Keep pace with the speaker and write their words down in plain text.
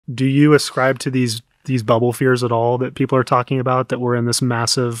do you ascribe to these bubble fears at all that people are talking about, that we're in this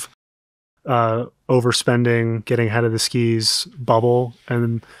massive overspending, getting ahead of the skis bubble,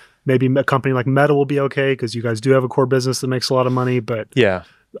 and maybe a company like Meta will be okay because you guys do have a core business that makes a lot of money, but yeah.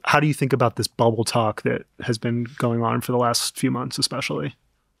 How do you think about this bubble talk that has been going on for the last few months, especially?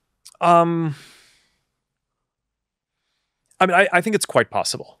 I mean, I think it's quite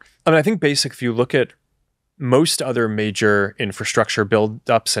possible. I mean, I think if you look at most other major infrastructure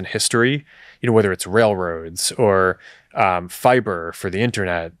build-ups in history, whether it's railroads or fiber for the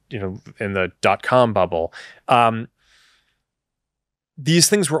internet, in the dot-com bubble, these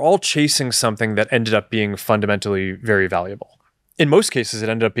things were all chasing something that ended up being fundamentally very valuable. In most cases, it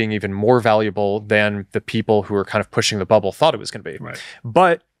ended up being even more valuable than the people who were kind of pushing the bubble thought it was going to be. Right.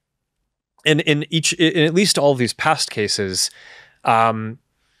 But in at least all of these past cases, the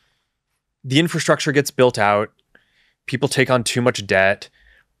infrastructure gets built out, people take on too much debt,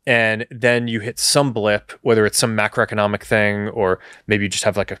 and then you hit some blip, whether it's some macroeconomic thing, or maybe you just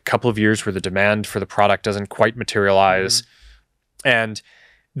have like a couple of years where the demand for the product doesn't quite materialize. And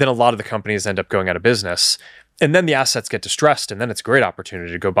then a lot of the companies end up going out of business. And then the assets get distressed, and then it's a great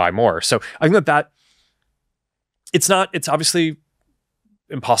opportunity to go buy more. So I think that it's obviously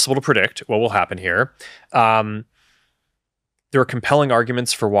impossible to predict what will happen here. There are compelling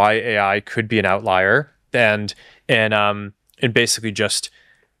arguments for why AI could be an outlier, and basically just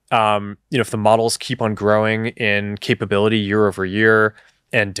if the models keep on growing in capability year over year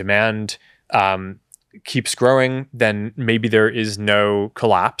and demand keeps growing, then maybe there is no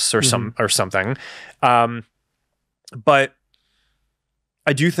collapse or something. But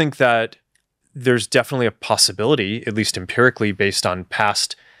I do think that there's definitely a possibility, at least empirically based on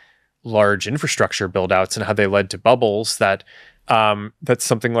past large infrastructure build-outs and how they led to bubbles, that that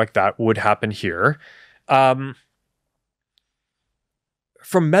something like that would happen here. From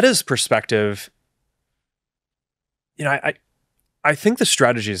Meta's perspective, I think the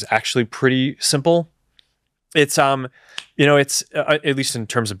strategy is actually pretty simple. It's it's at least in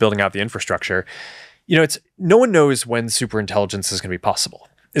terms of building out the infrastructure, it's no one knows when superintelligence is going to be possible.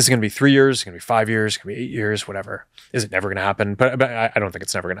 Is it going to be 3 years? Is it going to be 5 years? Is it going to be 8 years? Whatever. Is it never going to happen? But I don't think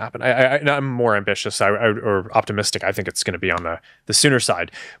it's never going to happen. I'm more ambitious or optimistic. I think it's going to be on the sooner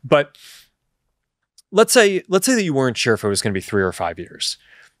side. But let's say that you weren't sure if it was going to be 3 or 5 years.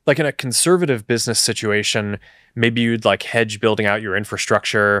 Like in a conservative business situation, maybe you'd like hedge building out your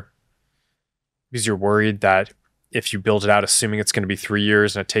infrastructure because you're worried that if you build it out, assuming it's going to be 3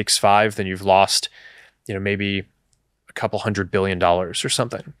 years and it takes 5, then you've lost, maybe a couple $100 billion or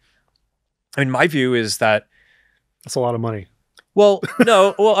something. I mean, my view is that that's a lot of money. Well,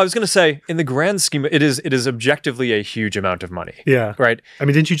 no. Well, I was going to say, in the grand scheme, it is objectively a huge amount of money. Yeah. Right. I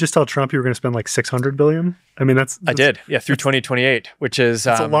mean, didn't you just tell Trump you were going to spend like $600 billion? I mean, that's I did. Yeah, through 2028, which is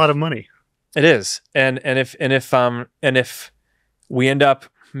that's a lot of money. It is, and if we end up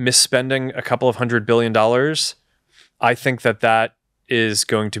misspending a couple of $100 billion, I think that is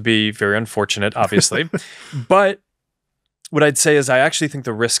going to be very unfortunate, obviously. But what I'd say is I actually think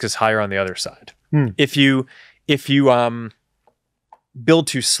the risk is higher on the other side. If you build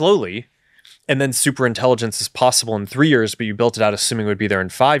too slowly, and then superintelligence is possible in 3 years, but you built it out assuming it would be there in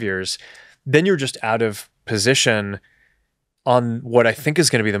 5 years, then you're just out of position on what I think is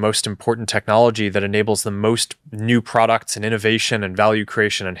going to be the most important technology that enables the most new products and innovation and value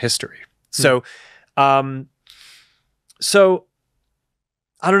creation in history. So, so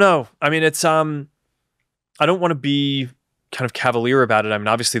I don't know. I mean, it's I don't want to be kind of cavalier about it. I mean,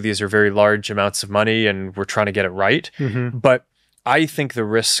 obviously these are very large amounts of money and we're trying to get it right. But I think the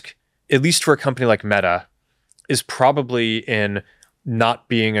risk, at least for a company like Meta, is probably in not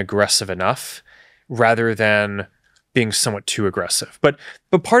being aggressive enough rather than being somewhat too aggressive. But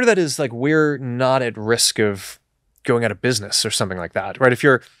part of that is like, we're not at risk of going out of business or something like that, right? If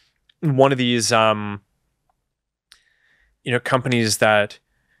you're one of these, companies that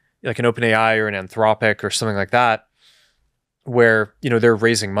like an OpenAI or an Anthropic or something like that, where, they're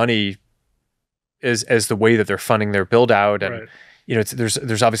raising money as the way that they're funding their build out. And,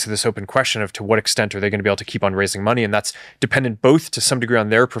 there's obviously this open question of to what extent are they going to be able to keep on raising money? And that's dependent both to some degree on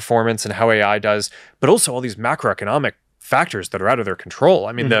their performance and how AI does, but also all these macroeconomic factors that are out of their control.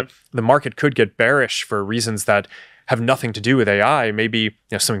 I mean, the market could get bearish for reasons that have nothing to do with AI. Maybe,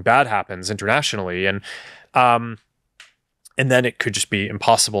 something bad happens internationally. And then it could just be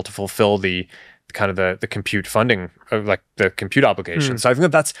impossible to fulfill the kind of the compute funding, like the compute obligation. So I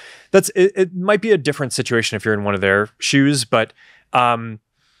think that's it might be a different situation if you're in one of their shoes, but I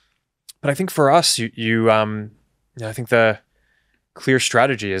think for us, I think the clear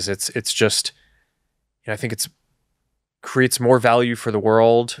strategy is it's just, I think it's creates more value for the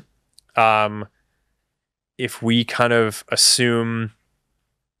world if we kind of assume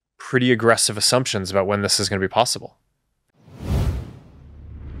pretty aggressive assumptions about when this is going to be possible.